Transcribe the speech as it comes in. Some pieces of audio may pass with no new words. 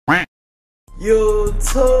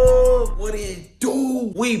YouTube, what it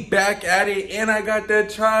do? We back at it, and I got the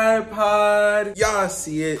tripod. Y'all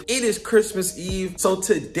see it. It is Christmas Eve, so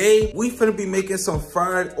today we finna be making some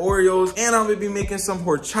fried Oreos, and I'm gonna be making some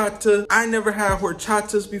horchata. I never had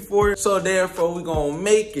horchatas before, so therefore we gonna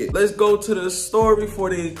make it. Let's go to the store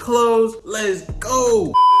before they close. Let's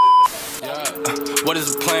go. Yeah. What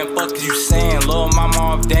is the plan? Fuck is you saying? Lil' mama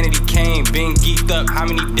off Danity Kane, been geeked up how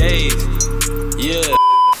many days? Yeah.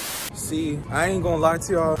 See, I ain't gonna lie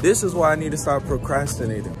to y'all. This is why I need to stop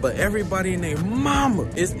procrastinating. But everybody and their mama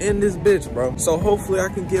is in this bitch, bro. So hopefully I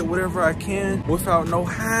can get whatever I can without no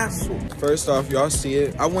hassle. First off, y'all see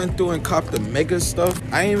it. I went through and copped the mega stuff.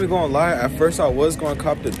 I ain't even gonna lie. At first I was gonna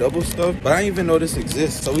cop the double stuff, but I didn't even know this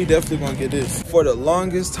exists. So we definitely gonna get this. For the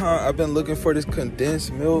longest time, I've been looking for this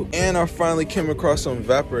condensed milk, and I finally came across some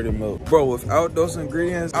evaporated milk. Bro, without those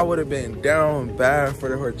ingredients, I would have been down bad for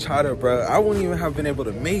the horchata, bro. I wouldn't even have been able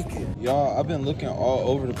to make it. Y'all, I've been looking all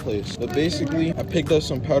over the place. But basically, I picked up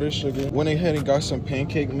some powdered sugar, went ahead and got some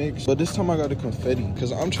pancake mix. But this time I got the confetti,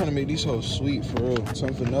 because I'm trying to make these hoes sweet for real. Some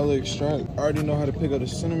vanilla extract. I already know how to pick up the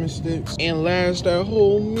cinnamon sticks. And last, that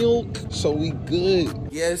whole milk. So we good.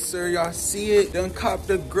 Yes, sir, y'all see it. Done cop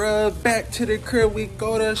the grub. Back to the crib, we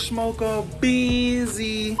go to smoke a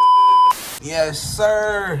beezy. Yes,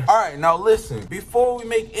 sir. All right, now listen. Before we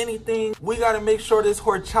make anything, we gotta make sure this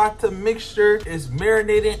horchata mixture is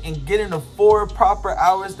marinated and getting the 4 proper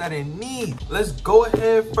hours that it needs. Let's go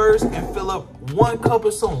ahead first and fill up 1 cup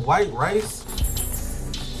of some white rice.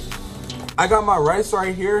 I got my rice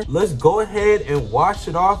right here. Let's go ahead and wash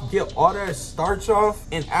it off, get all that starch off,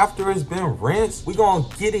 and after it's been rinsed, we gonna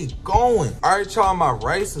get it going. All right, y'all, my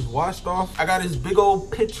rice is washed off. I got this big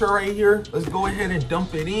old pitcher right here. Let's go ahead and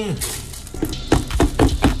dump it in.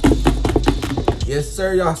 Yes,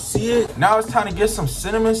 sir, y'all see it? Now it's time to get some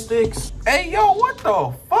cinnamon sticks. Hey, yo, what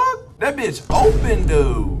the fuck? That bitch open,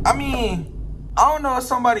 dude. I mean, I don't know if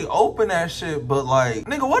somebody opened that shit, but like,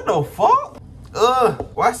 nigga, what the fuck? Ugh,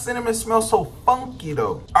 why cinnamon smells so funky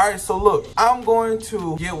though? All right, so look, I'm going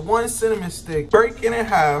to get 1 cinnamon stick, break it in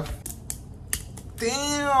half.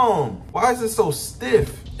 Damn, why is it so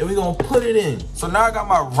stiff? And we gonna put it in. So now I got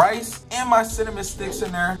my rice and my cinnamon sticks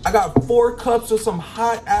in there. I got 4 cups of some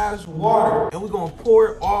hot ass water, and we gonna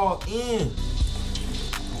pour it all in.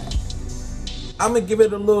 I'm gonna give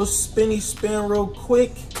it a little spinny spin real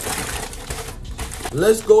quick.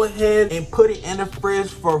 Let's go ahead and put it in the fridge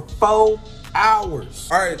for 4 hours.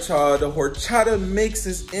 All right, y'all, the horchata mix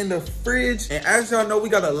is in the fridge, and as y'all know, we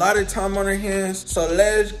got a lot of time on our hands, so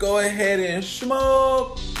let's go ahead and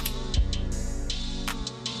smoke.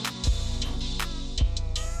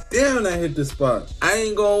 Damn, I hit the spot. I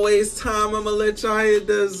ain't gonna waste time. I'ma let y'all hit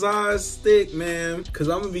the Zod stick, man, cause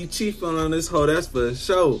I'm gonna be chiefing on this hoe, that's for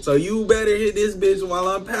sure. So you better hit this bitch while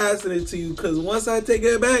I'm passing it to you, cause once I take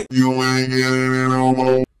it back, you ain't getting it no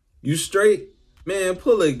more. You straight? Man,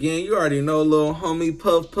 pull again. You already know, little homie.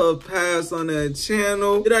 Puff Puff Pass on that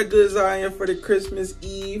channel. Get that good Zion for the Christmas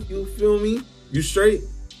Eve. You feel me? You straight?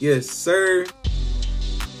 Yes, sir.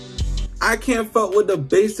 I can't fuck with the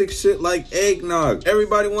basic shit like eggnog.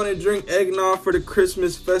 Everybody want to drink eggnog for the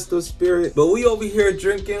Christmas festive spirit, but we over here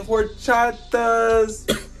drinking horchatas.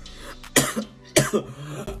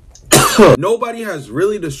 Nobody has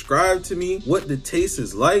really described to me what the taste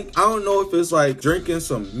is like. I don't know if it's like drinking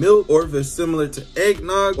some milk, or if it's similar to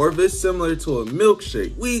eggnog, or if it's similar to a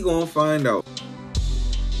milkshake. We gonna find out.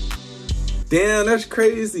 Damn, that's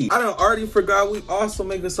crazy. I done already forgot we also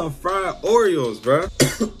making some fried Oreos, bruh.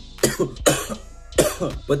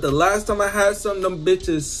 But the last time I had some, them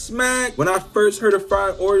bitches smacked. When I first heard of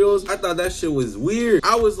fried Oreos, I thought that shit was weird.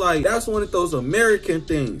 I was like, that's one of those American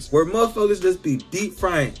things where motherfuckers just be deep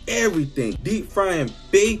frying everything. Deep frying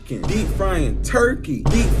bacon, deep frying turkey,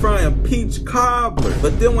 deep frying peach cobbler.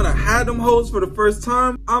 But then when I had them hoes for the first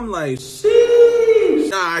time, I'm like, sheesh.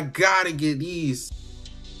 Nah, I gotta get these.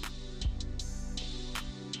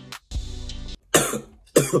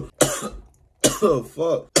 Oh,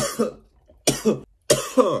 fuck.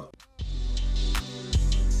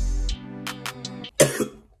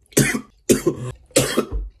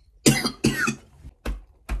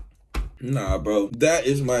 Nah, bro, that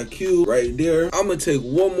is my cue right there. I'm gonna take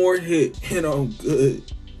 1 more hit and I'm good.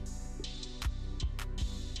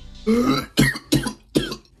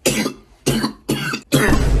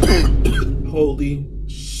 Holy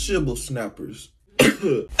shibble snappers.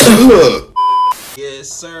 Yes,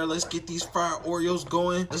 sir. Let's get these fried Oreos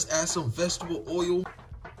going. Let's add some vegetable oil.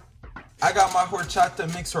 I got my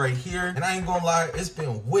horchata mix right here, and I ain't gonna lie, it's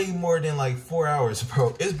been way more than like 4 hours,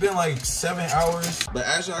 bro. It's been like 7 hours, but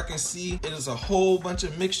as y'all can see, it is a whole bunch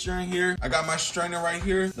of mixture in here. I got my strainer right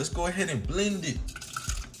here. Let's go ahead and blend it.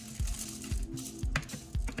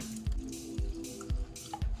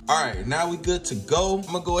 All right, now we good to go. I'm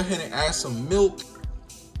gonna go ahead and add some milk.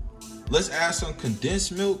 Let's add some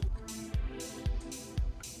condensed milk.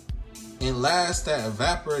 And last, that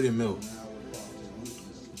evaporated milk.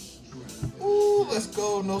 Ooh, let's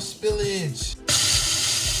go, no spillage.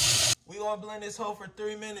 We gonna blend this whole for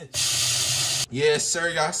 3 minutes. Yes, sir,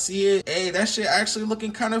 y'all see it? Hey, that shit actually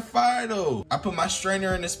looking kind of fire though. I put my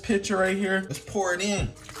strainer in this pitcher right here. Let's pour it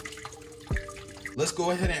in. Let's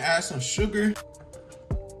go ahead and add some sugar,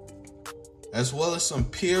 as well as some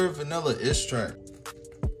pure vanilla extract.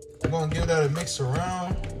 I'm gonna give that a mix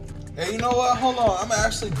around. Hey, you know what? Hold on, I'm gonna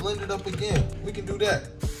actually blend it up again. We can do that.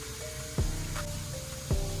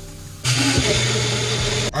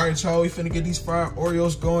 All right, y'all, we finna get these fried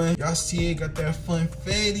Oreos going. Y'all see it, got that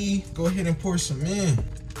funfetti. Go ahead and pour some in.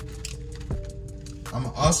 I'm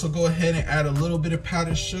gonna also go ahead and add a little bit of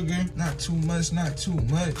powdered sugar. Not too much, not too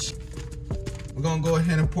much. We're gonna go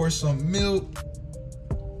ahead and pour some milk.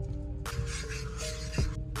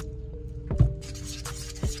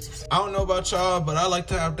 I don't know about y'all, but I like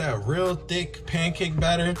to have that real thick pancake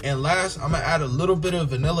batter. And last, I'm gonna add a little bit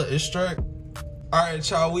of vanilla extract. All right,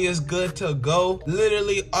 y'all, we is good to go.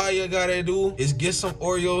 Literally, all you gotta do is get some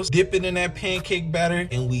Oreos, dip it in that pancake batter,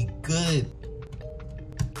 and we good.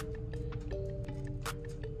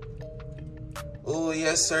 Oh,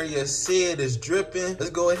 yes, sir, you see it, it's dripping. Let's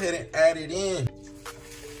go ahead and add it in.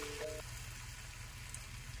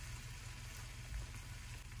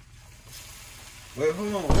 Wait,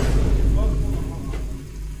 hold on.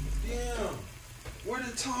 Damn, where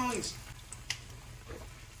the tongs?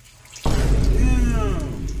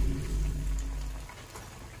 Damn.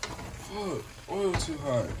 Fuck, oil too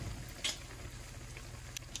hot.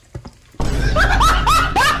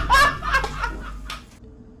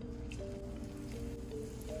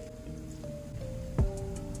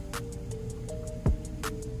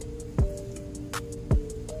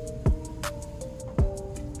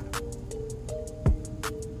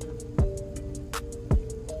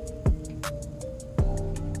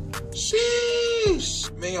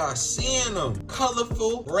 Sheesh. Man, y'all seeing them.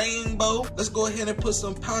 Colorful, rainbow. Let's go ahead and put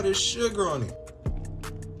some powdered sugar on it.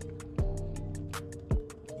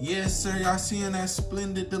 Yes, sir, y'all seeing that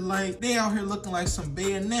splendid delight? They out here looking like some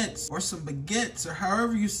bayonets or some baguettes or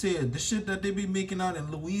however you say it. The shit that they be making out in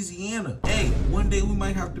Louisiana. Hey, one day we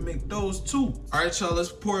might have to make those too. All right, y'all,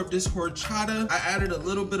 let's pour up this horchata. I added a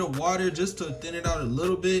little bit of water just to thin it out a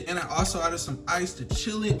little bit. And I also added some ice to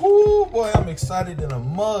chill it. Ooh, boy, I'm excited in a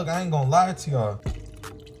mug. I ain't gonna lie to y'all.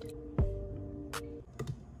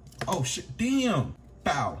 Oh, shit, damn.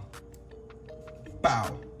 Bow.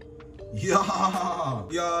 Bow.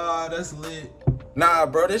 Yeah, that's lit. Nah,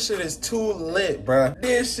 bro, this shit is too lit, bro.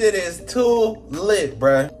 This shit is too lit,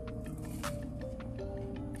 bro.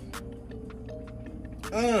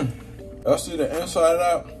 Y'all see the inside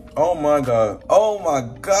out? Oh my God. Oh my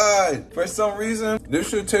God. For some reason, this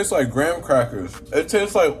shit tastes like graham crackers. It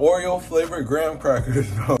tastes like Oreo flavored graham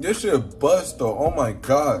crackers, bro. This shit bust though. Oh my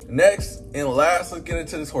God. Next and last, let's get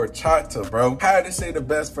into this horchata, bro. Had to say the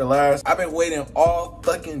best for last. I've been waiting all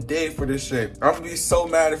fucking day for this shit. I'm gonna be so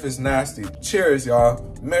mad if it's nasty. Cheers,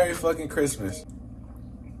 y'all. Merry fucking Christmas.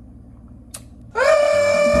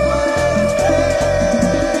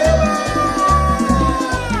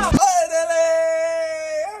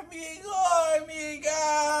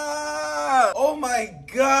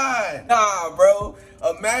 God, nah, bro.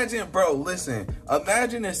 Imagine, bro, listen.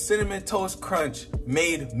 Imagine a Cinnamon Toast Crunch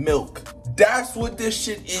made milk. That's what this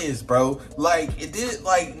shit is, bro. Like, it did,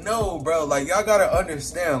 like, no, bro. Like, y'all gotta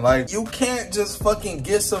understand, like, you can't just fucking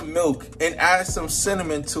get some milk and add some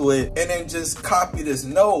cinnamon to it and then just copy this.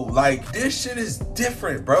 No, like, this shit is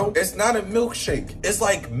different, bro. It's not a milkshake. It's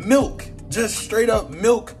like milk. Just straight up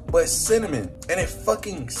milk, but cinnamon. And it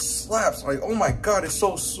fucking slaps. Like, oh my God, it's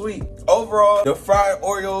so sweet. Overall, the fried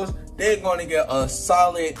Oreos, they're gonna get a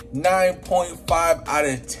solid 9.5 out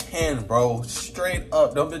of 10, bro. Straight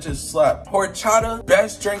up, them bitches slap. Horchata,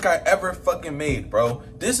 best drink I ever fucking made, bro.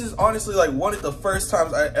 This is honestly like one of the first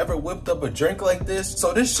times I ever whipped up a drink like this.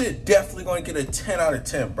 So this shit definitely gonna get a 10 out of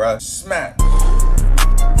 10, bro. Smack.